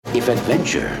If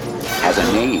adventure has a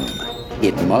name,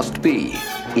 it must be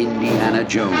Indiana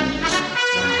Jones.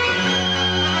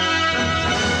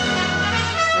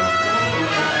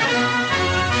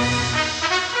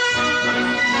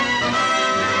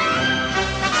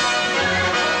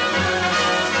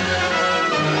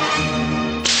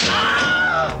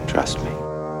 Trust me.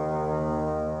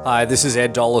 Hi, this is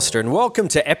Ed Dollister, and welcome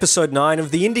to episode 9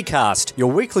 of the Indy-Cast,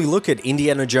 your weekly look at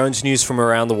Indiana Jones news from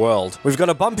around the world. We've got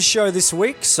a bumper show this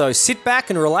week, so sit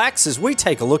back and relax as we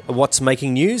take a look at what's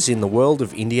making news in the world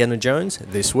of Indiana Jones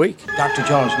this week. Dr.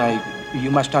 Jones, now,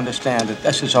 you must understand that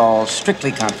this is all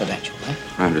strictly confidential.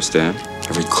 I understand.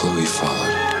 Every clue he followed,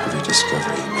 every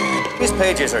discovery he made. These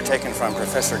pages are taken from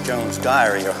Professor Jones'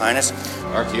 diary, Your Highness.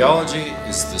 Archaeology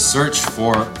is the search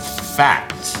for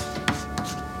fact,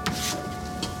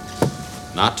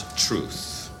 not truth.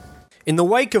 In the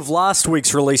wake of last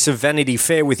week's release of Vanity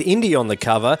Fair with Indy on the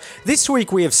cover, this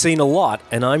week we have seen a lot,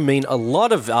 and I mean a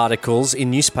lot of articles in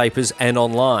newspapers and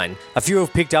online. A few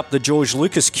have picked up the George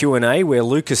Lucas Q&A, where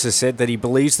Lucas has said that he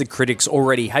believes the critics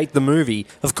already hate the movie.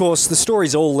 Of course, the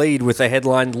stories all lead with the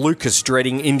headline, "Lucas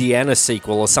dreading Indiana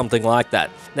sequel," or something like that.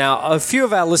 Now, a few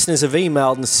of our listeners have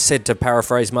emailed and said, to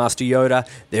paraphrase Master Yoda,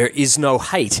 there is no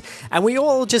hate, and we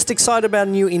all just excited about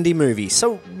a new Indy movie.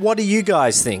 So what do you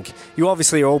guys think? You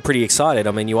obviously are all pretty excited.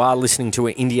 I mean, you are listening to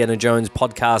an Indiana Jones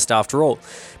podcast after all.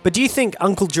 But do you think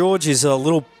Uncle George is a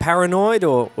little paranoid,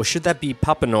 or should that be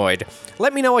Papanoid?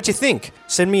 Let me know what you think.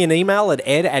 Send me an email at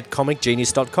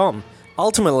ed@comicgenius.com.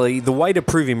 Ultimately, the way to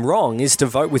prove him wrong is to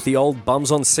vote with the old bums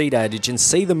on seat adage and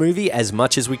see the movie as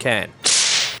much as we can.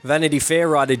 Vanity Fair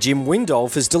writer Jim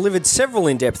Windolf has delivered several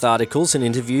in-depth articles and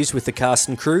interviews with the cast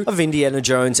and crew of Indiana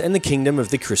Jones and the Kingdom of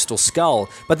the Crystal Skull,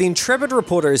 but the intrepid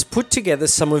reporter has put together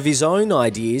some of his own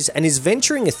ideas and is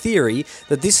venturing a theory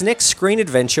that this next screen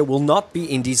adventure will not be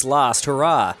Indy's last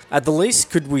hurrah. At the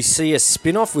least, could we see a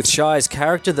spin-off with Shia's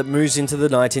character that moves into the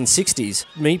 1960s?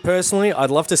 Me personally, I'd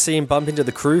love to see him bump into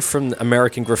the crew from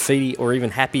American Graffiti or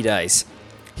even Happy Days.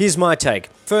 Here's my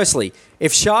take. Firstly,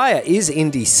 if Shia is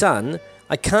Indy's son,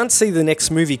 I can't see the next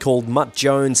movie called Mutt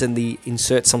Jones and the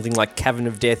insert something like Cavern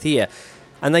of Death here.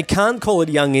 And they can't call it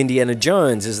Young Indiana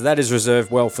Jones, as that is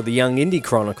reserved well for the Young Indy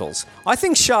Chronicles. I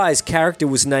think Shia's character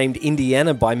was named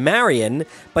Indiana by Marion,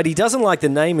 but he doesn't like the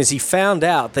name as he found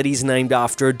out that he's named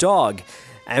after a dog.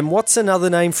 And what's another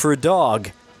name for a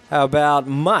dog? How about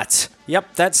Mutt?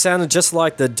 Yep, that sounded just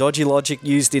like the dodgy logic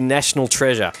used in National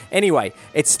Treasure. Anyway,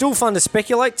 it's still fun to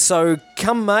speculate, so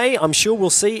come May, I'm sure we'll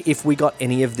see if we got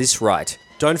any of this right.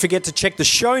 Don't forget to check the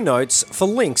show notes for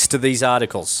links to these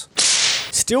articles.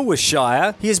 Still with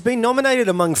Shia, he has been nominated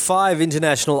among 5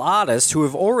 international artists who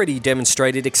have already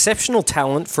demonstrated exceptional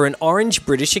talent for an Orange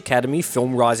British Academy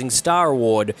Film Rising Star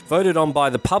Award. Voted on by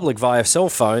the public via cell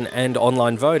phone and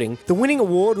online voting, the winning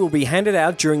award will be handed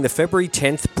out during the February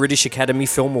 10th British Academy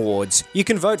Film Awards. You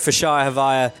can vote for Shia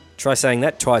via, try saying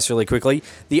that twice really quickly,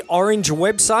 the Orange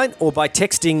website, or by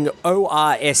texting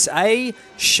ORSA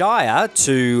Shia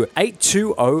to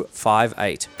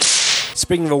 82058.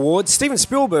 Speaking of awards, Steven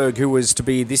Spielberg, who was to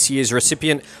be this year's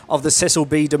recipient of the Cecil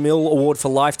B. DeMille Award for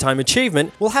Lifetime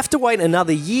Achievement, will have to wait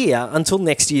another year until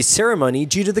next year's ceremony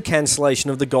due to the cancellation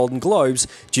of the Golden Globes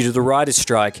due to the writer's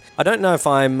strike. I don't know if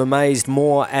I'm amazed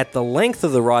more at the length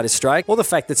of the writer's strike or the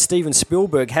fact that Steven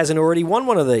Spielberg hasn't already won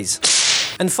one of these.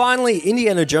 And finally,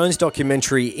 Indiana Jones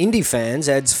documentary Indy Fans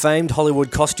adds famed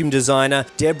Hollywood costume designer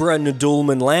Deborah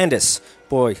Nadoolman-Landis.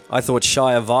 Boy, I thought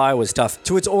Shia Vi was tough.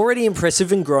 To its already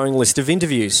impressive and growing list of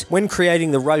interviews. When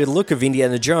creating the rugged look of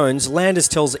Indiana Jones, Landis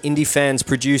tells Indy Fans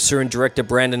producer and director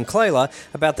Brandon Clayler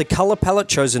about the colour palette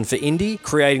chosen for Indy,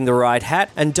 creating the right hat,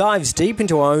 and dives deep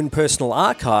into her own personal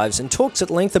archives and talks at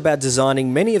length about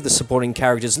designing many of the supporting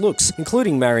characters' looks,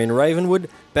 including Marion Ravenwood,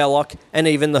 Belloc, and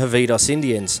even the Havidos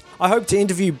Indians. I hope to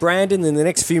interview Brandon in the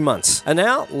next few months. And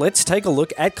now, let's take a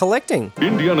look at collecting.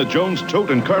 Indiana Jones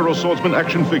tote and Cairo Swordsman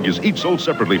action figures, each sold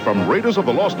separately from Raiders of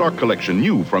the Lost Ark collection,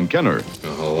 new from Kenner.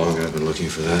 Know how long I've been looking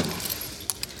for that?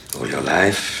 All your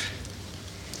life?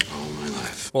 All my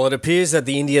life. Well, it appears that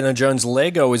the Indiana Jones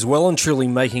Lego is well and truly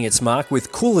making its mark,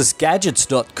 with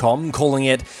coolestgadgets.com calling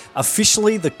it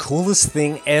officially the coolest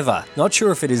thing ever. Not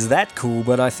sure if it is that cool,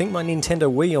 but I think my Nintendo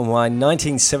Wii or my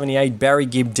 1978 Barry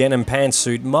Gibb denim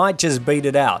pantsuit might just beat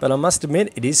it out, but I must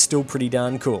admit it is still pretty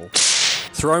darn cool.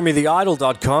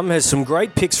 ThrowMeTheIdol.com has some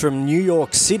great pics from New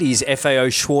York City's FAO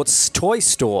Schwartz toy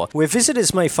store, where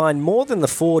visitors may find more than the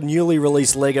 4 newly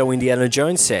released Lego Indiana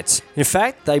Jones sets. In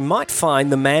fact, they might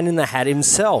find the Man in the Hat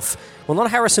himself. Well,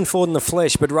 not Harrison Ford in the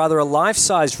flesh, but rather a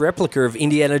life-sized replica of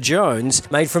Indiana Jones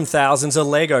made from thousands of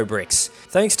Lego bricks.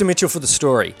 Thanks to Mitchell for the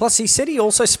story. Plus, he said he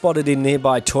also spotted in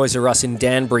nearby Toys R Us in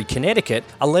Danbury, Connecticut,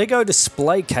 a Lego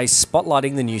display case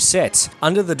spotlighting the new sets.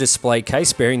 Under the display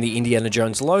case, bearing the Indiana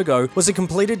Jones logo, was a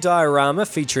completed diorama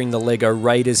featuring the Lego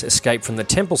Raiders Escape from the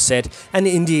Temple set and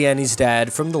Indy and his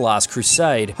dad from the Last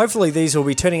Crusade. Hopefully these will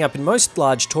be turning up in most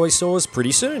large toy stores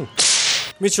pretty soon.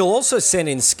 Mitchell also sent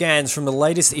in scans from the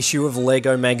latest issue of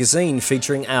Lego magazine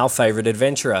featuring our favourite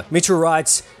adventurer. Mitchell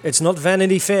writes, "It's not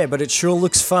Vanity Fair, but it sure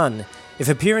looks fun. If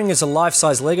appearing as a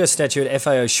life-size Lego statue at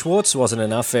FAO Schwartz wasn't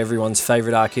enough for everyone's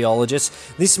favourite archaeologist,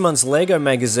 this month's Lego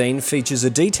magazine features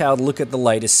a detailed look at the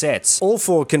latest sets. All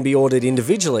 4 can be ordered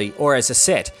individually or as a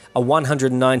set, a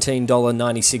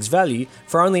 $119.96 value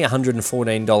for only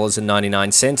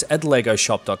 $114.99 at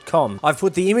legoshop.com. I've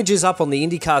put the images up on the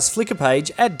Indy-Cast Flickr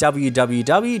page at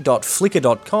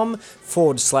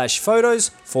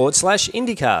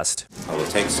www.flickr.com/photos/Indycast. I will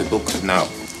take the book now.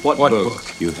 What book?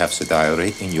 You have the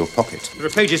diary in your pocket. There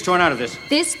are pages torn out of this.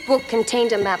 This book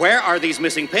contained a map. Where are these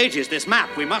missing pages? This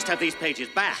map. We must have these pages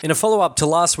back. In a follow-up to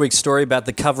last week's story about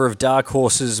the cover of Dark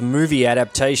Horse's movie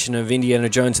adaptation of Indiana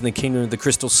Jones and the Kingdom of the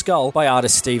Crystal Skull by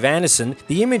artist Steve Anderson,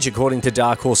 the image, according to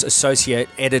Dark Horse associate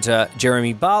editor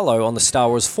Jeremy Barlow on the Star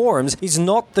Wars forums, is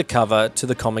not the cover to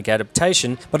the comic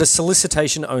adaptation, but a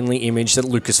solicitation-only image that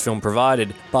Lucasfilm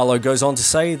provided. Barlow goes on to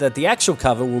say that the actual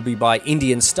cover will be by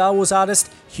Indian Star Wars artist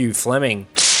Hugh Fleming.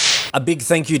 A big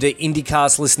thank you to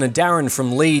Indy-Cast listener Darren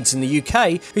from Leeds in the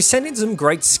UK, who sent in some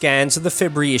great scans of the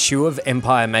February issue of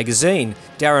Empire magazine.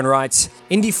 Darren writes,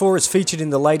 Indy IV is featured in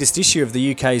the latest issue of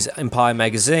the UK's Empire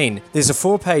magazine. There's a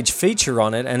 4-page feature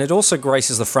on it, and it also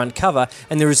graces the front cover,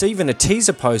 and there is even a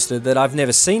teaser poster that I've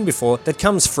never seen before that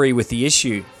comes free with the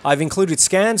issue. I've included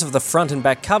scans of the front and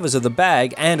back covers of the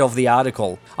bag and of the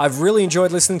article. I've really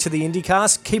enjoyed listening to the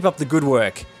Indy-Cast. Keep up the good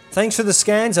work. Thanks for the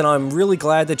scans, and I'm really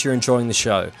glad that you're enjoying the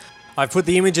show. I've put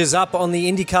the images up on the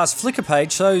Indy-Cast Flickr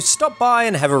page, so stop by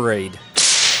and have a read.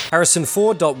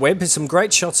 HarrisonFord.web has some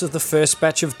great shots of the first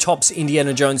batch of Topps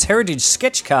Indiana Jones Heritage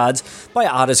sketch cards by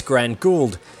artist Grant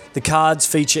Gould. The cards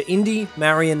feature Indy,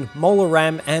 Marion, Mola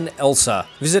Ram, and Elsa.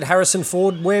 Visit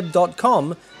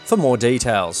HarrisonFordWeb.com for more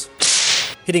details.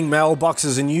 Hitting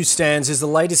mailboxes and newsstands is the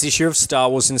latest issue of Star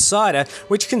Wars Insider,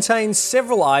 which contains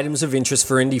several items of interest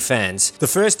for Indy fans. The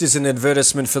first is an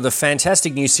advertisement for the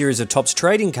fantastic new series of Topps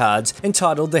trading cards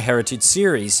entitled the Heritage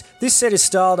Series. This set is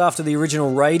styled after the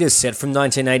original Raiders set from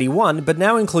 1981, but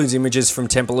now includes images from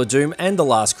Temple of Doom and the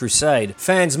Last Crusade.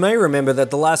 Fans may remember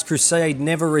that the Last Crusade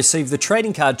never received the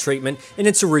trading card treatment in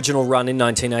its original run in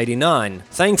 1989.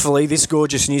 Thankfully, this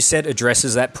gorgeous new set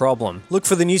addresses that problem. Look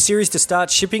for the new series to start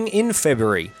shipping in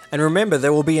February. And remember,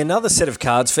 there will be another set of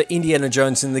cards for Indiana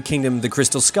Jones and the Kingdom of the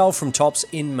Crystal Skull from Topps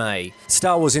in May.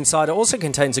 Star Wars Insider also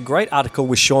contains a great article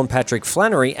with Sean Patrick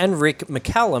Flannery and Rick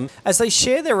McCallum as they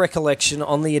share their recollection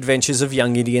on the adventures of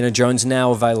young Indiana Jones,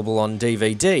 now available on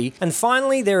DVD. And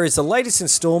finally, there is the latest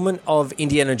installment of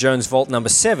Indiana Jones Vault number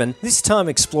 7, this time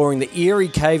exploring the eerie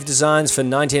cave designs for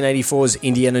 1984's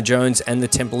Indiana Jones and the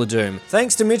Temple of Doom.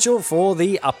 Thanks to Mitchell for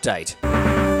the update.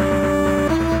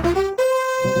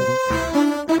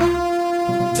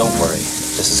 Don't worry,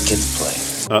 this is kids' play.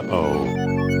 Uh-oh.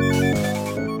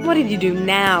 What did you do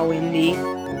now, Indy?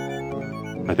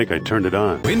 I think I turned it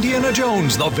on. Indiana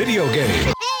Jones, the video game.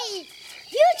 Hey!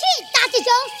 Fuji! That is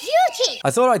all Fuji!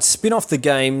 I thought I'd spin off the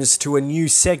games to a new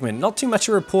segment. Not too much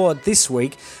a report this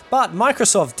week, but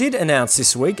Microsoft did announce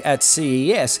this week at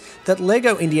CES that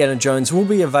Lego Indiana Jones will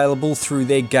be available through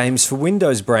their Games for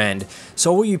Windows brand.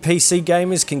 So all you PC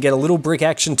gamers can get a little brick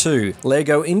action too.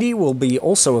 Lego Indy will be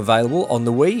also available on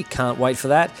the Wii, can't wait for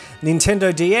that,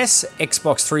 Nintendo DS,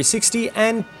 Xbox 360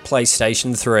 and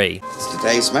PlayStation 3. It's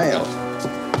today's mail.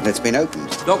 It's been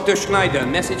opened. Dr. Schneider,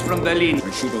 message from Berlin.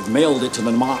 I should have mailed it to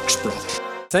the Marx Brothers.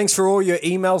 Thanks for all your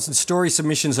emails and story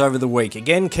submissions over the week.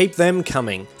 Again, keep them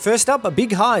coming. First up, a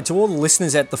big hi to all the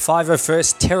listeners at the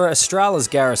 501st Terra Australis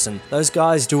Garrison. Those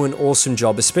guys do an awesome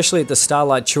job, especially at the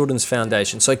Starlight Children's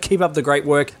Foundation, so keep up the great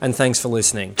work and thanks for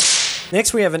listening.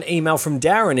 Next, we have an email from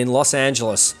Darren in Los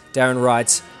Angeles. Darren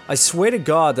writes, I swear to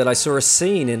God that I saw a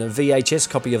scene in a VHS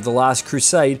copy of The Last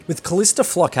Crusade with Calista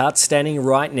Flockhart standing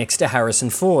right next to Harrison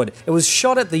Ford. It was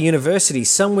shot at the university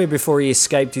somewhere before he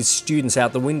escaped his students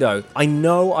out the window. I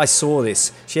know I saw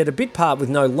this. She had a bit part with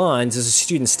no lines as a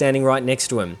student standing right next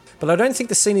to him. But I don't think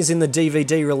the scene is in the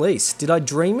DVD release. Did I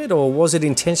dream it, or was it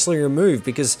intentionally removed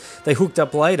because they hooked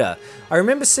up later? I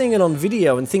remember seeing it on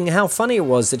video and thinking how funny it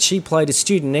was that she played a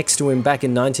student next to him back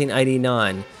in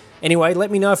 1989. Anyway, let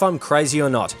me know if I'm crazy or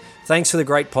not. Thanks for the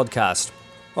great podcast.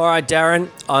 All right, Darren,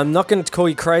 I'm not going to call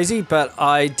you crazy, but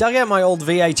I dug out my old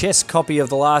VHS copy of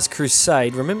The Last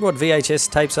Crusade. Remember what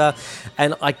VHS tapes are?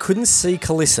 And I couldn't see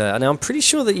Calista. Now, I'm pretty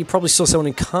sure that you probably saw someone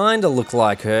who kind of looked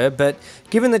like her, but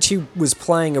given that she was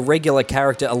playing a regular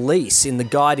character, Elise, in the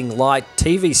Guiding Light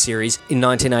TV series in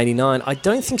 1989, I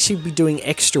don't think she'd be doing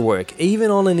extra work,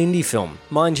 even on an indie film.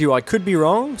 Mind you, I could be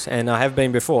wrong, and I have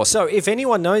been before. So if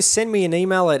anyone knows, send me an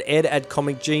email at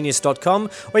ed@comicgenius.com,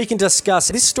 or you can discuss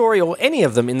this story or any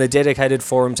of them in the dedicated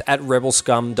forums at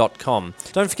rebelscum.com.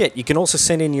 Don't forget, you can also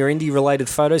send in your indie-related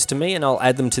photos to me, and I'll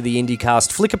add them to the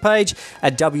Indy-Cast Flickr page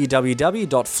at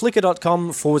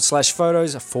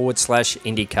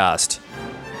www.flickr.com/photos/IndyCast.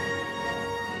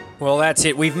 Well, that's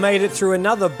it. We've made it through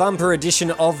another bumper edition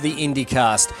of the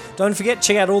Indy-Cast. Don't forget,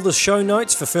 check out all the show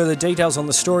notes for further details on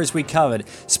the stories we covered.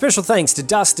 Special thanks to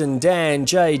Dustin, Dan,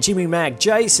 Jay, Jimmy Mac,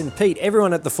 Jason, Pete,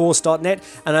 everyone at theforce.net,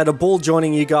 and I had a ball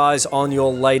joining you guys on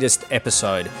your latest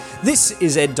episode. This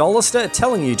is Ed Dollister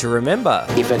telling you to remember,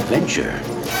 if adventure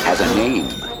has a name,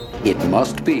 it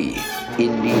must be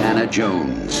Indiana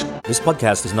Jones. This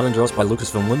podcast is not endorsed by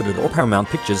Lucasfilm Limited or Paramount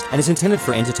Pictures and is intended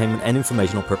for entertainment and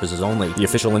informational purposes only. The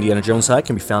official Indiana Jones site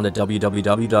can be found at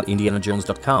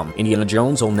www.indianajones.com. Indiana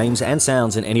Jones, all names and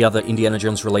sounds, and any other Indiana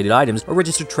Jones related items are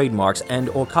registered trademarks and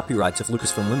or copyrights of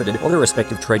Lucasfilm Limited or their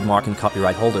respective trademark and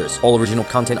copyright holders. All original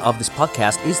content of this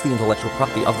podcast is the intellectual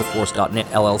property of theforce.net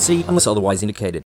LLC unless otherwise indicated.